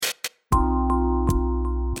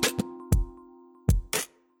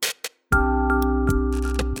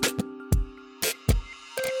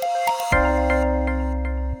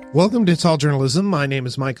Welcome to It's All Journalism. My name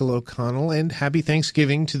is Michael O'Connell, and happy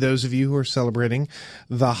Thanksgiving to those of you who are celebrating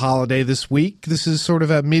the holiday this week. This is sort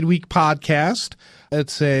of a midweek podcast.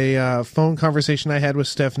 It's a phone conversation I had with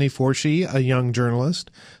Stephanie Forshee, a young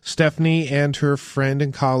journalist. Stephanie and her friend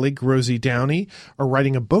and colleague, Rosie Downey, are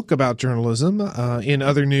writing a book about journalism. In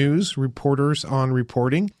other news, Reporters on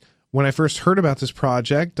Reporting. When I first heard about this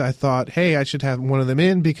project, I thought, hey, I should have one of them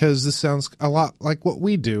in because this sounds a lot like what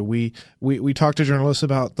we do. We talk to journalists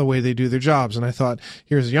about the way they do their jobs. And I thought,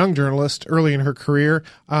 here's a young journalist early in her career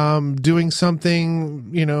doing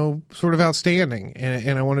something, sort of outstanding.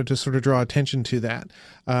 And I wanted to sort of draw attention to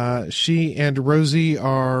that. She and Rosie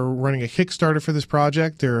are running a Kickstarter for this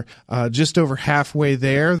project. They're just over halfway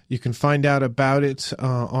there. You can find out about it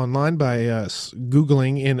online by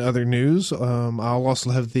Googling in other news. I'll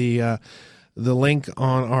also have the link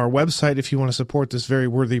on our website if you want to support this very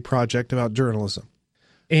worthy project about journalism.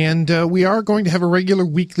 And we are going to have a regular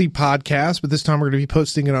weekly podcast, but this time we're going to be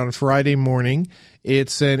posting it on Friday morning.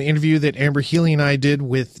 It's an interview that Amber Healy and I did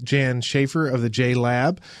with Jan Schaefer of the J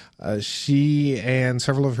Lab. She and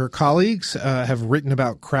several of her colleagues have written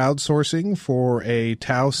about crowdsourcing for a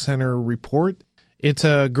Tao Center report. It's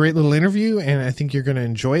a great little interview, and I think you're going to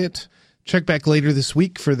enjoy it. Check back later this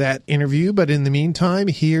week for that interview, but in the meantime,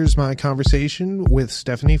 here's my conversation with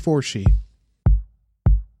Stephanie Forshee.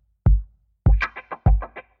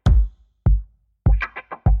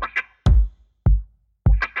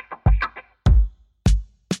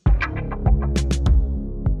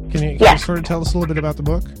 Can you sort of tell us a little bit about the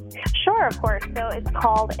book? Sure, of course. So it's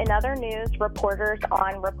called In Other News, Reporters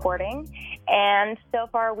on Reporting. And so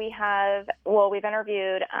far we've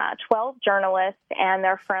interviewed 12 journalists, and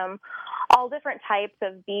they're from all different types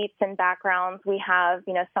of beats and backgrounds. We have,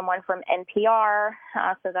 someone from NPR,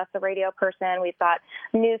 so that's a radio person. We've got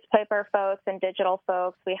newspaper folks and digital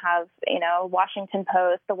folks. We have, Washington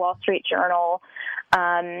Post, the Wall Street Journal,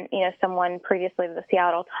 someone previously with the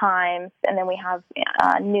Seattle Times. And then we have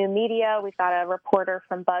new media. We've got a reporter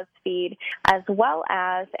from BuzzFeed, as well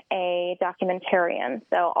as a documentarian.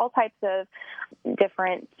 So all types of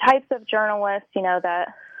different types of journalists, that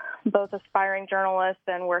both aspiring journalists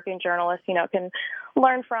and working journalists, can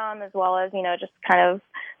learn from, as well as, just kind of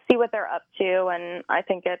see what they're up to. And I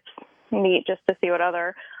think it's neat just to see what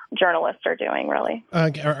other journalists are doing, really.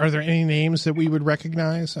 Are there any names that we would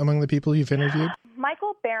recognize among the people you've interviewed?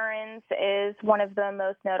 Michael Berens is one of the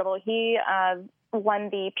most notable. He won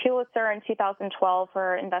the Pulitzer in 2012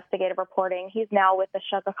 for investigative reporting. He's now with the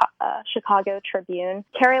Chicago Tribune.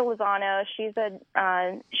 Carrie Lozano,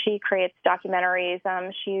 she creates documentaries.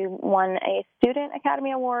 She won a Student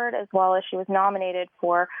Academy Award, as well as she was nominated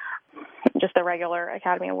for just a regular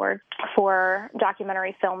Academy Award for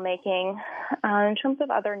documentary filmmaking. In terms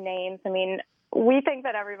of other names, we think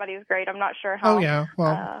that everybody's great. I'm not sure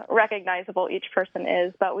how recognizable each person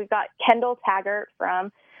is, but we've got Kendall Taggart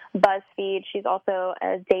from BuzzFeed. She's also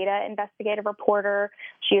a data investigative reporter.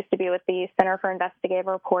 She used to be with the Center for Investigative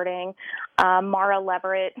Reporting. Mara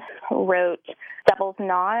Leveritt wrote Devil's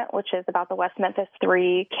Knot, which is about the West Memphis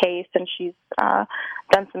 3 case, and she's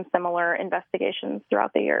done some similar investigations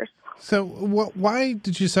throughout the years. So why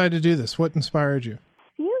did you decide to do this? What inspired you?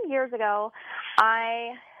 A few years ago,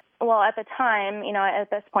 at the time, at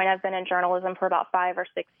this point, I've been in journalism for about 5 or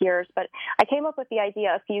 6 years, but I came up with the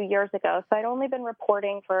idea a few years ago. So I'd only been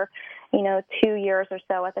reporting for, 2 years or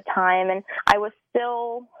so at the time, and I was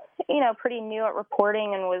still, pretty new at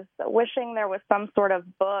reporting and was wishing there was some sort of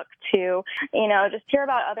book to, just hear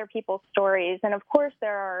about other people's stories. And of course,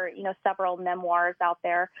 there are, several memoirs out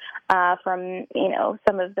there from,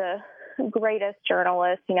 some of the greatest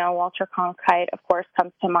journalists. Walter Cronkite, of course,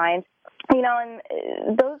 comes to mind. And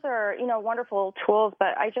those are, wonderful tools,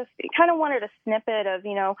 but I just kind of wanted a snippet of,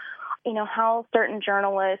 how certain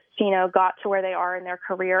journalists, got to where they are in their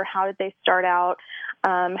career. How did they start out?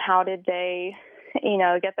 How did they,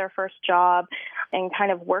 get their first job and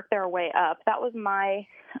kind of work their way up? That was my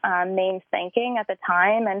main thinking at the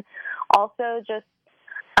time. And also just,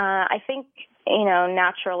 I think,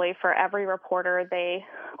 naturally for every reporter, they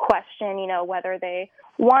question, whether they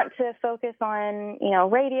want to focus on,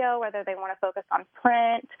 radio, whether they want to focus on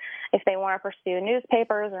print, if they want to pursue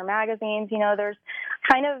newspapers or magazines. There's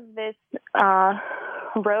kind of this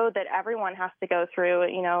road that everyone has to go through,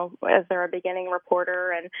 as they're a beginning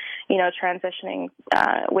reporter and, transitioning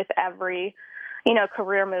with every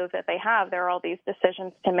career move that they have. There are all these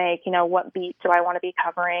decisions to make, what beat do I want to be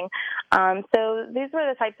covering? So these were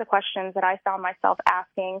the types of questions that I found myself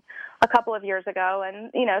asking a couple of years ago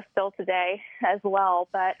and, still today as well.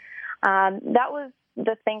 But that was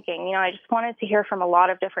the thinking. I just wanted to hear from a lot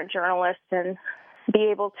of different journalists and be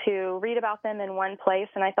able to read about them in one place.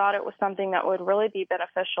 And I thought it was something that would really be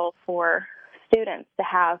beneficial for students to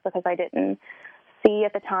have, because I didn't see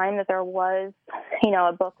at the time that there was,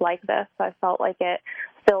 a book like this. I felt like it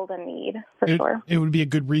filled a need for sure. It would be a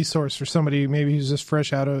good resource for somebody maybe who's just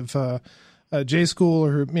fresh out of J school,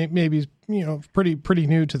 or maybe pretty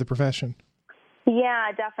new to the profession.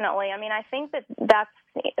 Yeah, definitely. I mean, I think that's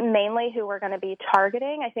mainly who we're going to be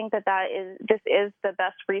targeting. I think this is the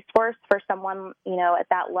best resource for someone, at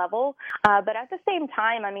that level. But at the same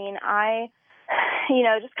time, I mean,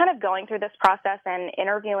 just kind of going through this process and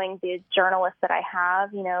interviewing the journalists that I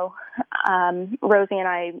have, Rosie and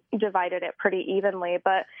I divided it pretty evenly,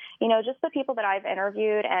 but, just the people that I've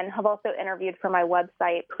interviewed and have also interviewed for my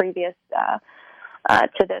website previous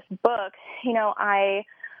to this book,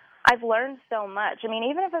 I've learned so much. I mean,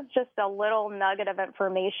 even if it's just a little nugget of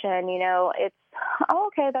information, it's,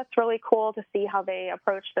 okay, that's really cool to see how they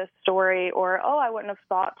approach this story, or, I wouldn't have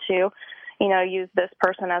thought to, use this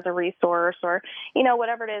person as a resource, or,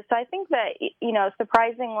 whatever it is. So I think that,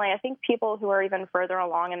 surprisingly, I think people who are even further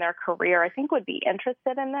along in their career, I think would be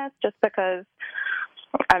interested in this, just because,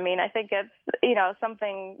 I mean, I think it's,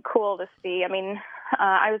 something cool to see. I mean,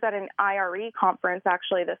 I was at an IRE conference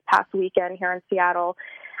actually this past weekend here in Seattle,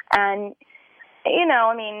 and,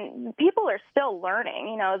 people are still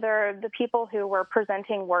learning. They're the people who were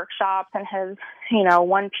presenting workshops and have,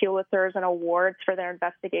 won Pulitzers and awards for their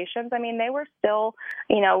investigations. I mean, they were still,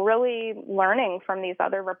 really learning from these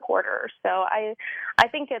other reporters. So I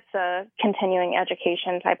think it's a continuing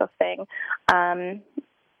education type of thing.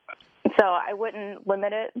 So I wouldn't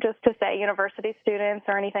limit it just to, say, university students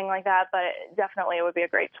or anything like that, but definitely it would be a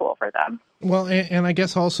great tool for them. Well, and I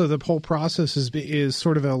guess also the whole process is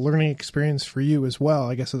sort of a learning experience for you as well,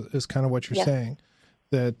 I guess is kind of what you're saying.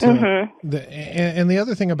 That and the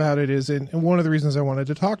other thing about it is, and one of the reasons I wanted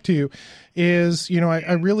to talk to you is,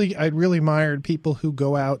 I really admired people who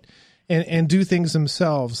go out and do things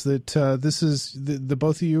themselves. That this is the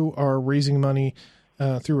both of you are raising money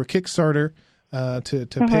through a Kickstarter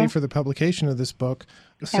to pay for the publication of this book.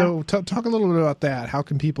 So talk a little bit about that. How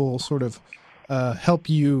can people sort of help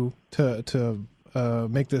you to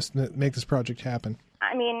make this project happen?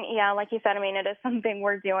 I mean, yeah, like you said, it is something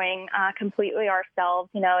we're doing completely ourselves.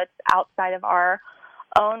 It's outside of our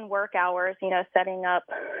own work hours, setting up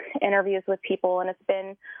interviews with people. And it's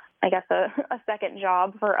been, I guess, a second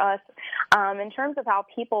job for us. In terms of how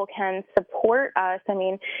people can support us,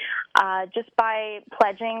 just by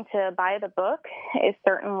pledging to buy the book is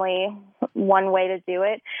certainly one way to do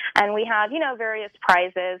it. And we have, various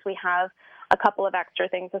prizes. We have a couple of extra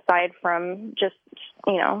things aside from just,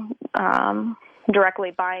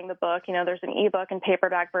 directly buying the book. There's an ebook and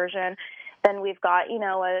paperback version. Then we've got,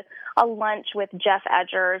 a lunch with Jeff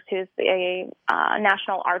Edgers, who's a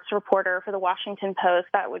national arts reporter for the Washington Post.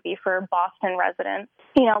 That would be for Boston residents.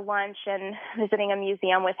 Lunch and visiting a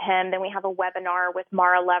museum with him. Then we have a webinar with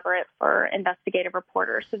Mara Leveritt for investigative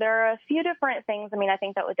reporters. So there are a few different things. I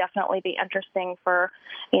think that would definitely be interesting for,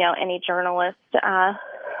 any journalist.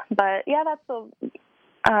 But yeah, that's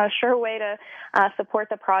a sure way to support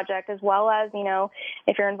the project, as well as,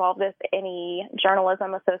 if you're involved with any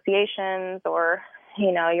journalism associations, or, you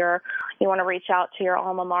want to reach out to your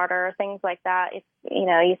alma mater, things like that. If,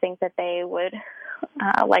 you think that they would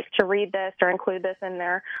like to read this or include this in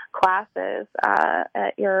their classes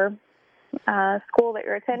at your school that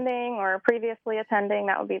you're attending or previously attending,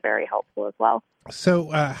 that would be very helpful as well. So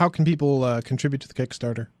how can people contribute to the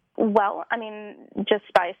Kickstarter? Well, just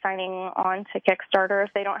by signing on to Kickstarter,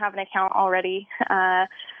 if they don't have an account already,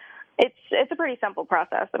 it's a pretty simple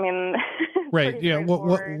process. Right. Yeah.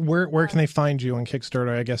 Where can they find you on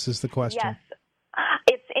Kickstarter, I guess, is the question. Yes.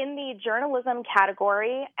 It's in the journalism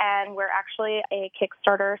category, and we're actually a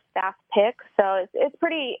Kickstarter staff pick. So it's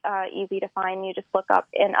pretty easy to find. You just look up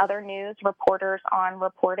in other news, reporters on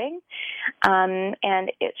reporting, and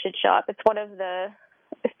it should show up. It's one of the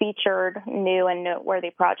featured new and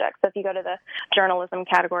noteworthy projects. So if you go to the journalism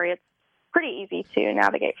category, it's pretty easy to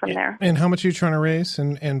navigate from there. And how much are you trying to raise,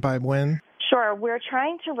 and by when? Sure. We're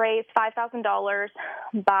trying to raise $5,000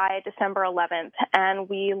 by December 11th, and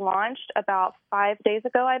we launched about 5 days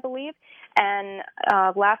ago, I believe. And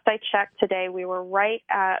last I checked today, we were right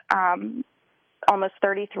at almost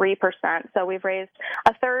 33%. So we've raised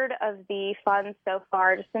a third of the funds so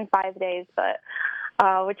far just in 5 days, but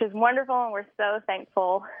which is wonderful, and we're so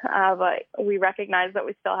thankful. But we recognize that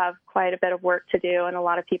we still have quite a bit of work to do and a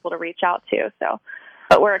lot of people to reach out to.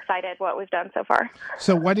 But we're excited what we've done so far.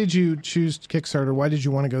 So why did you choose Kickstarter? Why did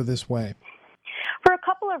you want to go this way? For a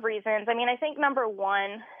couple of reasons. I think number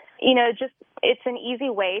one, just it's an easy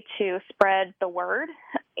way to spread the word.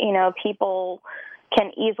 People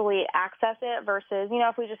can easily access it versus,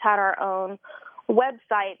 if we just had our own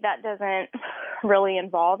website that doesn't really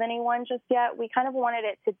involve anyone just yet. We kind of wanted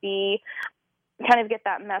it to be kind of get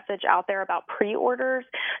that message out there about pre-orders.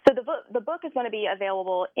 So the book is going to be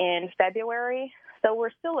available in February. So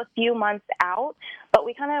we're still a few months out, but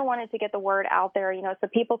we kind of wanted to get the word out there, so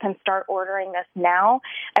people can start ordering this now,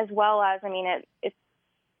 as well as, it's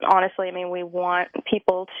honestly, we want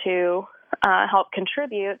people to help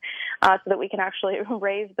contribute so that we can actually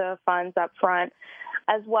raise the funds up front,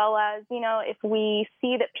 as well as, if we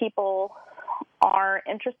see that people are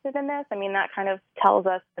interested in this, that kind of tells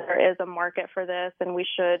us that there is a market for this, and we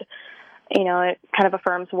should, it kind of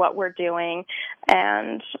affirms what we're doing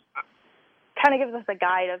and kind of gives us a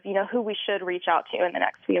guide of, who we should reach out to in the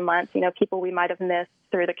next few months, people we might have missed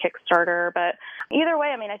through the Kickstarter. But either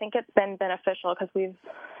way, I think it's been beneficial because we've,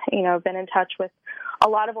 been in touch with a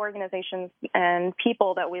lot of organizations and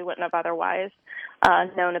people that we wouldn't have otherwise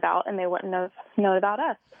known about, and they wouldn't have known about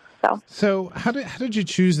us. So how did you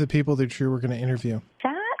choose the people that you were going to interview?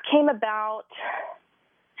 That came about,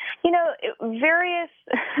 various,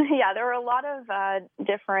 there were a lot of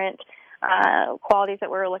different qualities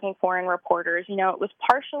that we were looking for in reporters. It was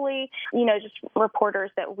partially, just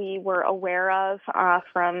reporters that we were aware of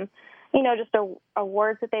from, just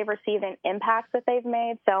awards that they've received and impacts that they've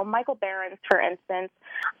made. So Michael Berens, for instance,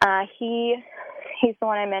 he's the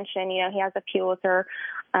one I mentioned. He has a Pulitzer.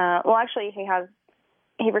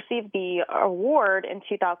 He received the award in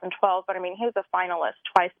 2012, but he was a finalist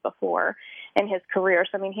twice before in his career.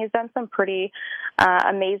 So, he's done some pretty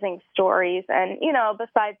amazing stories. And,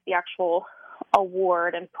 besides the actual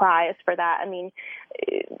award and prize for that,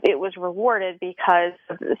 it was rewarded because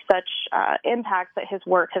of such impacts that his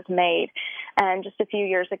work has made. And just a few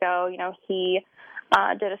years ago, he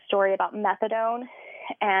did a story about methadone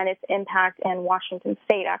and its impact in Washington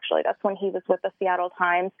State, actually. That's when he was with the Seattle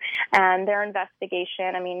Times. And their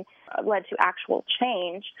investigation, led to actual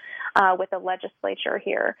change with the legislature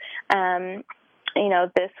here.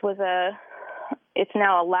 This was it's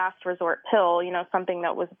now a last resort pill, something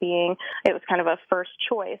that it was kind of a first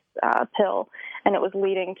choice pill, and it was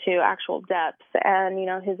leading to actual deaths. And,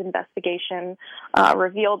 his investigation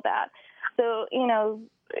revealed that. So,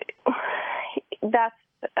 that's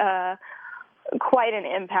quite an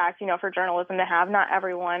impact, for journalism to have. Not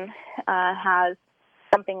everyone has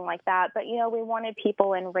something like that. But, we wanted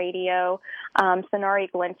people in radio.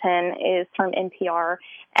 Sonari Glinton is from NPR,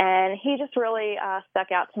 and he just really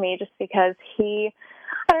stuck out to me just because he's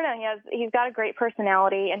got a great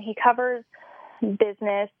personality, and he covers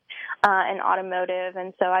business and automotive.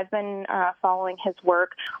 And so I've been following his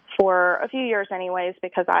work for a few years anyways,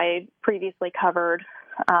 because I previously covered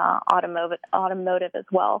automotive as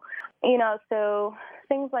well. So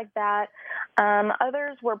things like that.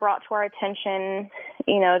 Others were brought to our attention,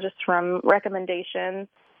 just from recommendations.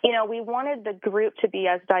 We wanted the group to be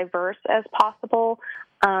as diverse as possible.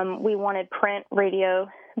 We wanted print, radio,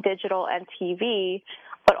 digital, and TV,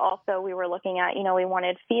 but also we were looking at, we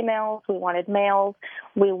wanted females, we wanted males,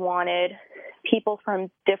 we wanted people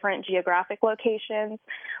from different geographic locations.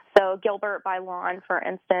 So Gilbert Bailon, for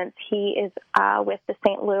instance, he is with the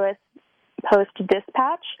St. Louis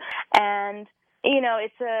Post-Dispatch, and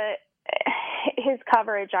his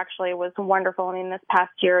coverage actually was wonderful. This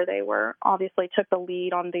past year they obviously took the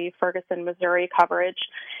lead on the Ferguson, Missouri coverage,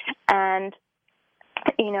 and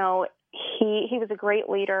he was a great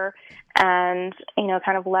leader, and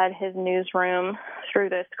kind of led his newsroom through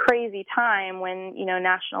this crazy time when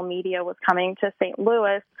national media was coming to St.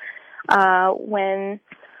 Louis, when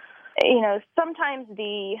sometimes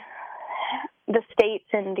the states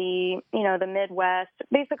in the Midwest,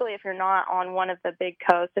 basically if you're not on one of the big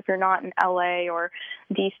coasts, if you're not in LA or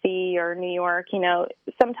DC or New York,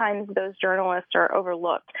 sometimes those journalists are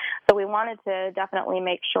overlooked. So we wanted to definitely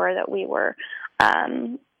make sure that we were,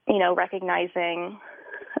 recognizing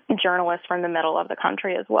journalists from the middle of the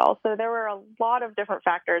country as well. So there were a lot of different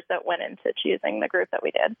factors that went into choosing the group that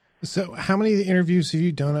we did. So how many interviews have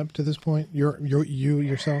you done up to this point? You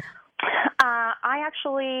yourself? I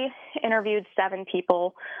actually interviewed 7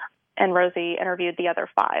 people, and Rosie interviewed the other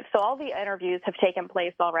 5. So all the interviews have taken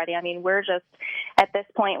place already. We're just, at this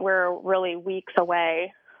point, we're really weeks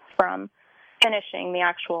away from finishing the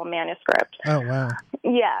actual manuscript. Oh, wow.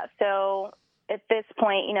 Yeah, so at this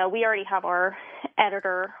point, we already have our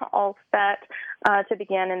editor all set to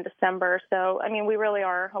begin in December. So, we really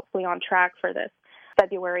are hopefully on track for this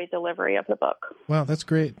February delivery of the book. Wow, that's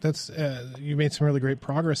great. That's you made some really great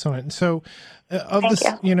progress on it. And so,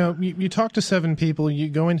 you talk to 7 people. You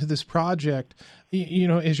go into this project.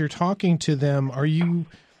 As you're talking to them, are you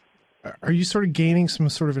Are you sort of gaining some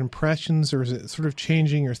sort of impressions, or is it sort of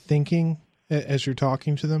changing your thinking as you're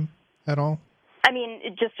talking to them at all? I mean,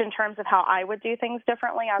 just in terms of how I would do things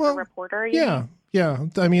differently as a reporter. Yeah.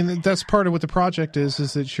 I mean, that's part of what the project is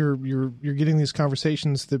that you're getting these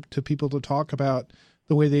conversations to people to talk about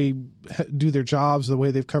the way they do their jobs, the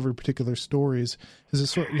way they've covered particular stories. Is it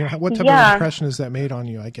sort, what type of impression has that made on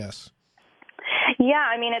you, I guess? Yeah,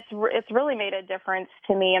 I mean, it's really made a difference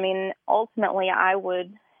to me. I mean, ultimately, I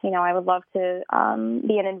would love to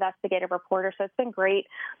be an investigative reporter. So it's been great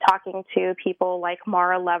talking to people like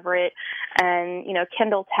Mara Leveritt and,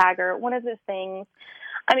 Kendall Taggart. One of the things,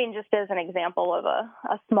 I mean, just as an example of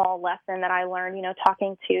a small lesson that I learned,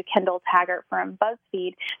 talking to Kendall Taggart from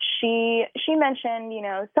BuzzFeed, she mentioned,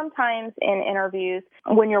 sometimes in interviews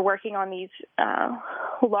when you're working on these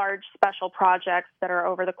large special projects that are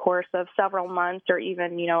over the course of several months or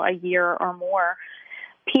even, a year or more,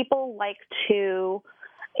 people like to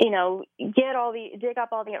dig up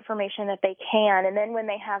all the information that they can. And then when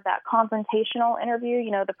they have that confrontational interview,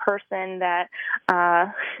 the person that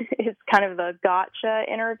is kind of the gotcha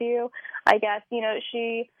interview, I guess,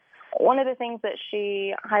 one of the things that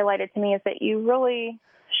she highlighted to me is that you really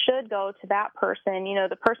should go to that person,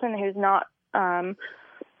 the person who's not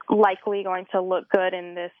likely going to look good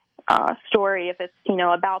in this story if it's,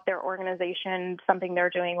 about their organization, something they're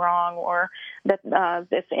doing wrong, or that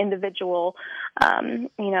this individual,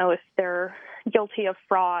 if they're guilty of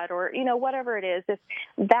fraud or, whatever it is, if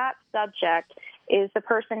that subject is the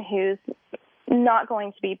person who's not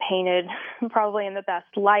going to be painted probably in the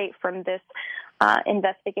best light from this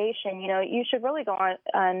investigation, you should really go on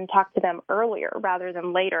and talk to them earlier rather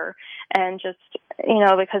than later. And just,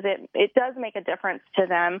 because it does make a difference to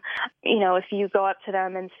them, if you go up to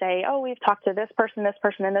them and say, oh, we've talked to this person,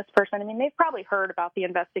 and this person, I mean, they've probably heard about the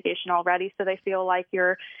investigation already, so they feel like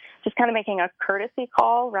you're just kind of making a courtesy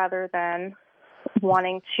call rather than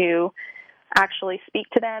wanting to actually speak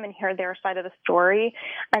to them and hear their side of the story.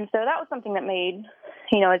 And so that was something that made,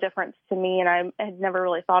 a difference to me, and I had never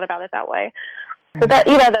really thought about it that way. So that,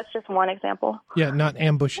 that's just one example. Yeah, not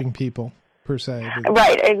ambushing people per se.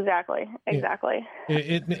 Right, exactly.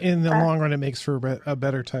 In the long run, it makes for a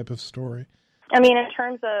better type of story. I mean, in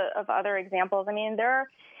terms of other examples, I mean, there are,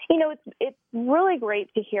 it's really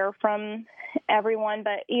great to hear from everyone,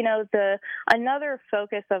 but, another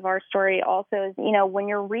focus of our story also is, when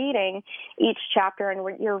you're reading each chapter and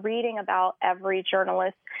when you're reading about every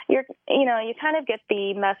journalist, you kind of get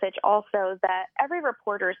the message also that every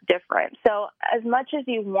reporter is different. So as much as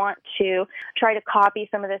you want to try to copy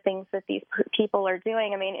some of the things that these people are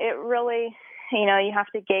doing, I mean, it really, you have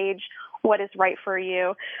to gauge what is right for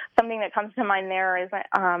you. Something that comes to mind there is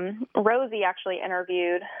Rosie actually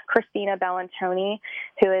interviewed Christina Bellantoni,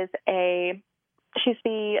 who is she's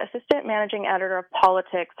the assistant managing editor of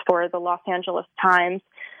politics for the Los Angeles Times.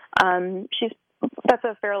 That's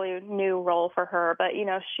a fairly new role for her, but,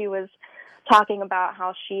 she was talking about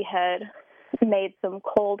how she had made some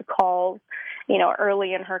cold calls,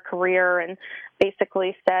 early in her career and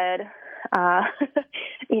basically said,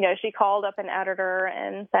 she called up an editor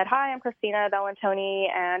and said, hi, I'm Christina Bellantoni,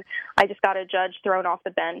 and I just got a judge thrown off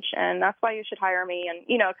the bench, and that's why you should hire me, and,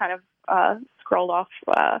 kind of scrolled off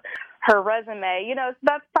her resume.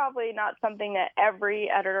 That's probably not something that every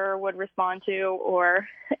editor would respond to or,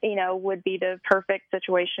 would be the perfect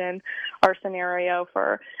situation or scenario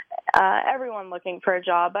for everyone looking for a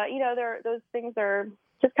job. But, those things are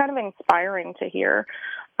just kind of inspiring to hear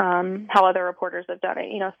how other reporters have done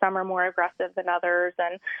it. Some are more aggressive than others,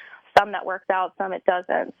 and some that works out, some it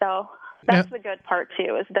doesn't. So that's the good part,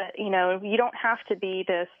 too, is that, you don't have to be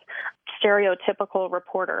this stereotypical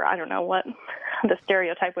reporter. I don't know what the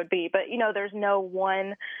stereotype would be, but, there's no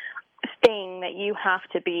one thing that you have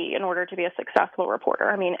to be in order to be a successful reporter.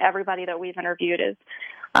 I mean, everybody that we've interviewed is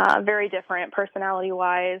very different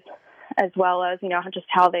personality-wise, as well as, just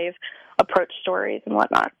how they've approached stories and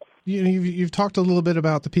whatnot. You've talked a little bit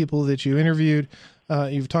about the people that you interviewed.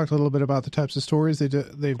 You've talked a little bit about the types of stories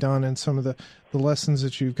they've done and some of the lessons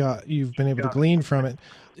that you've been able to glean from it.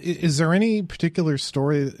 Is there any particular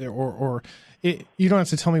story or you don't have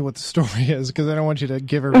to tell me what the story is because I don't want you to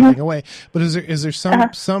give everything away, but is there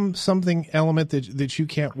something element that you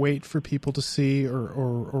can't wait for people to see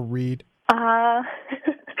or read?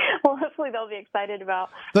 Well, hopefully they'll be excited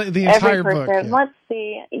about the entire book. Yeah. Let's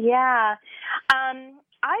see. Yeah.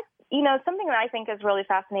 Something that I think is really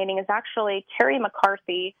fascinating is actually Terry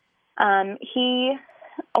McCarthy. He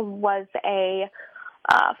was a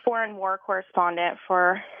foreign war correspondent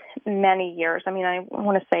for many years. I mean, I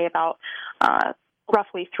want to say about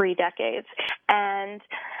roughly 3 decades. And,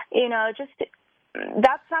 just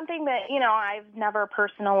that's something that, I've never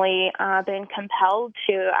personally been compelled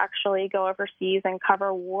to actually go overseas and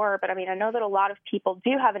cover war. But I know that a lot of people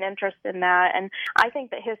do have an interest in that. And I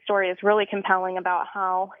think that his story is really compelling about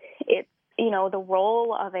how it's, the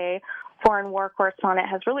role of a foreign war correspondent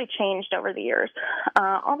has really changed over the years.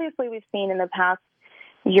 Obviously, we've seen in the past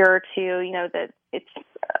year or two, that it's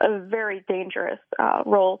a very dangerous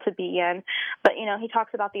role to be in. But, he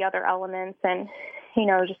talks about the other elements and,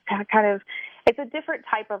 just kind of, it's a different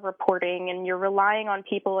type of reporting, and you're relying on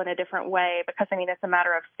people in a different way because, it's a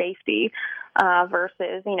matter of safety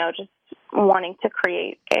versus, just wanting to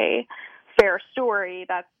create a fair story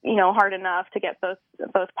that's, hard enough to get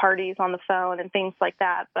both parties on the phone and things like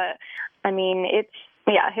that. But,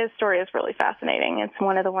 his story is really fascinating. It's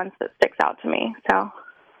one of the ones that sticks out to me.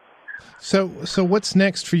 So what's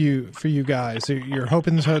next for you guys? You're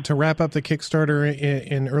hoping to wrap up the Kickstarter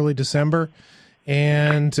in early December,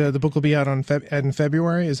 and the book will be out in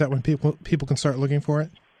February. Is that when people can start looking for it?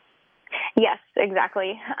 Yes,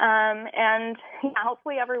 exactly. And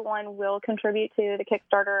hopefully everyone will contribute to the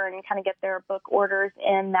Kickstarter and kind of get their book orders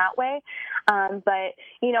in that way. But,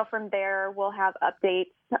 from there we'll have updates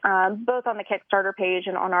both on the Kickstarter page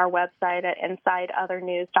and on our website at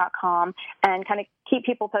insideothernews.com, and kind of keep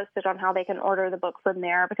people posted on how they can order the book from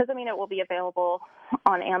there, because, it will be available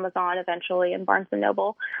on Amazon eventually and Barnes &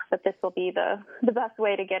 Noble, but this will be the best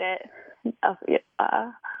way to get it,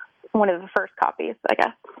 one of the first copies, I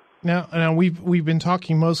guess. Now we've been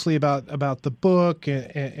talking mostly about the book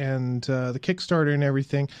and the Kickstarter and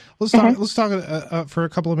everything. Let's talk for a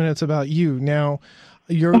couple of minutes about you. Now,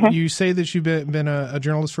 you say that you've been a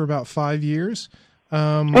journalist for about 5 years.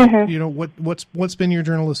 What's been your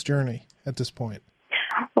journalist journey at this point?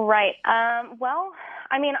 Right. Well,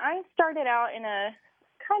 I started out in a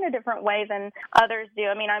kind of different way than others do.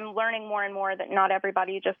 I'm learning more and more that not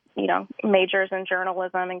everybody just, majors in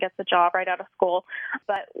journalism and gets a job right out of school.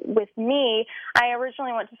 But with me, I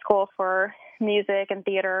originally went to school for music and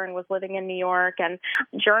theater and was living in New York, and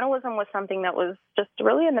journalism was something that was just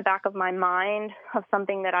really in the back of my mind, of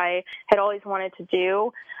something that I had always wanted to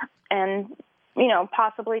do and,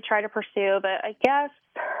 possibly try to pursue. But I guess,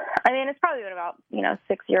 it's probably been about,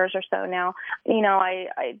 6 years or so now.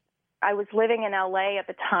 I was living in LA at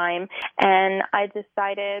the time, and I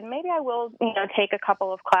decided maybe I will, take a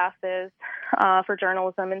couple of classes for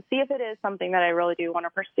journalism and see if it is something that I really do want to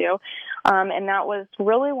pursue. And that was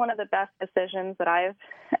really one of the best decisions that I've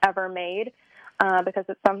ever made, because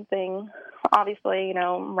it's something, obviously,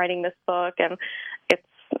 writing this book, and it's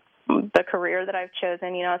the career that I've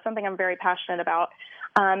chosen, it's something I'm very passionate about.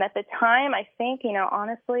 At the time, I think,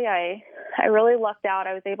 honestly, I really lucked out.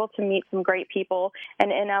 I was able to meet some great people.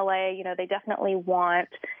 And in LA, they definitely want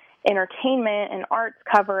entertainment and arts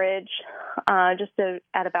coverage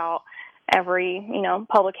at about every,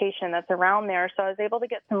 publication that's around there. So I was able to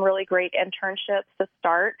get some really great internships to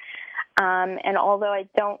start. And although I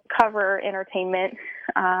don't cover entertainment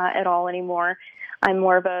at all anymore, I'm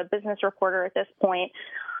more of a business reporter at this point.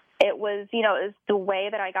 It was the way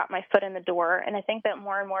that I got my foot in the door. And I think that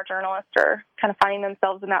more and more journalists are kind of finding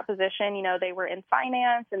themselves in that position. They were in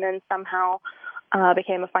finance and then somehow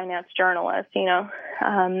became a finance journalist.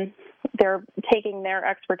 They're taking their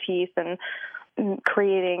expertise and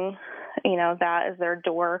creating, that as their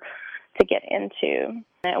door to get into.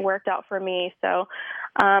 And it worked out for me. So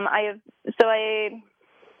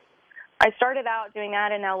I started out doing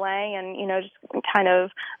that in LA, and just kind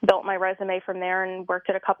of built my resume from there, and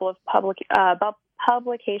worked at a couple of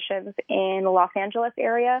publications in the Los Angeles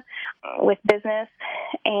area with business.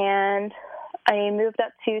 And I moved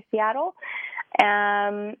up to Seattle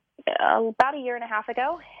about a year and a half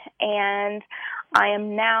ago, and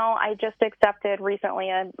I just accepted recently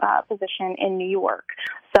a position in New York.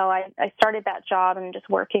 So I started that job and just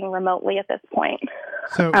working remotely at this point.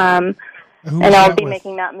 So. And I'll be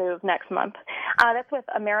making that move next month. That's with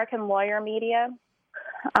American Lawyer Media.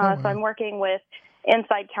 So I'm working with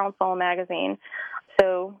Inside Counsel magazine.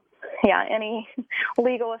 So, any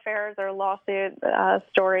legal affairs or lawsuit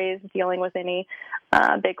stories dealing with any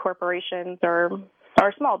big corporations or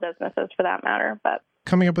small businesses for that matter. But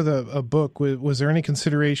coming up with a book, was there any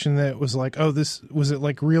consideration that was like, was it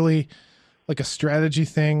like really like a strategy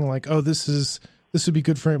thing? Like, this would be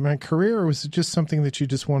good for my career, or was it just something that you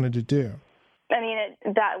just wanted to do?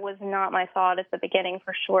 That was not my thought at the beginning,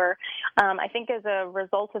 for sure. I think as a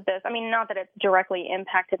result of this, not that it's directly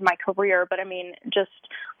impacted my career, but just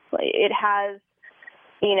it has,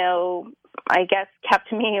 I guess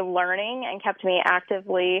kept me learning and kept me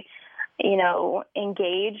actively,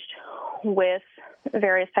 engaged with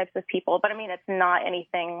various types of people. But it's not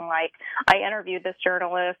anything like I interviewed this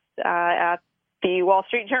journalist at the Wall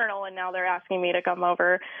Street Journal, and now they're asking me to come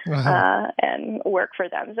over and work for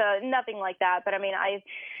them. So nothing like that. But I mean,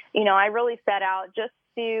 I really set out just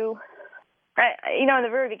to, in the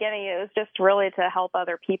very beginning, it was just really to help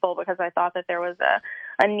other people because I thought that there was a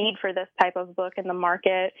need for this type of book in the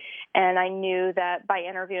market. And I knew that by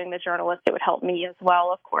interviewing the journalist, it would help me as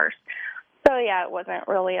well, of course. So yeah, it wasn't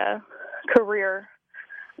really a career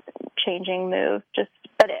changing move,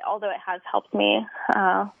 although it has helped me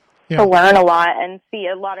to learn a lot and see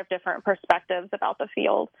a lot of different perspectives about the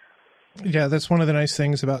field. Yeah, that's one of the nice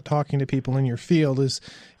things about talking to people in your field is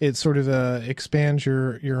it sort of expands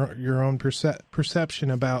your own perception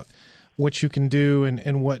about what you can do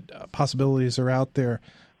and what possibilities are out there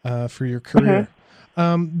for your career.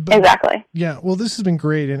 Exactly. Yeah, well, this has been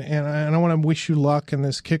great, and I want to wish you luck in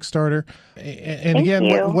this Kickstarter. And Thank again,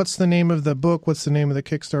 you. what's the name of the book? What's the name of the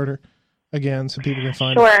Kickstarter? Again, so people can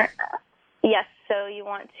find it. Sure. Yes, so you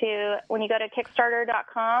want to, when you go to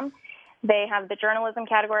Kickstarter.com, they have the journalism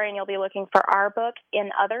category, and you'll be looking for our book,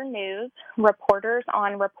 In Other News, Reporters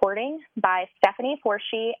on Reporting by Stephanie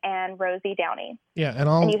Forshee and Rosie Downey. Yeah,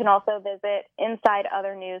 and you can also visit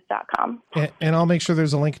InsideOtherNews.com. And I'll make sure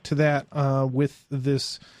there's a link to that with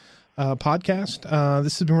this podcast.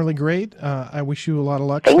 This has been really great. I wish you a lot of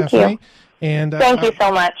luck, Stephanie. And Thank you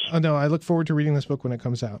so much. No, I look forward to reading this book when it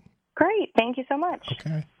comes out. Great. Thank you so much.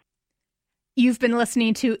 Okay. You've been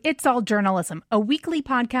listening to It's All Journalism, a weekly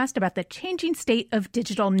podcast about the changing state of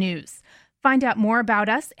digital news. Find out more about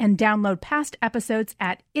us and download past episodes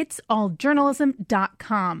at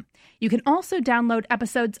itsalljournalism.com. You can also download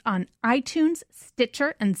episodes on iTunes,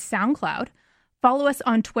 Stitcher, and SoundCloud. Follow us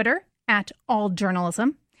on Twitter at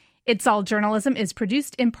AllJournalism. It's All Journalism is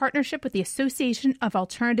produced in partnership with the Association of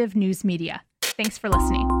Alternative News Media. Thanks for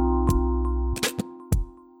listening.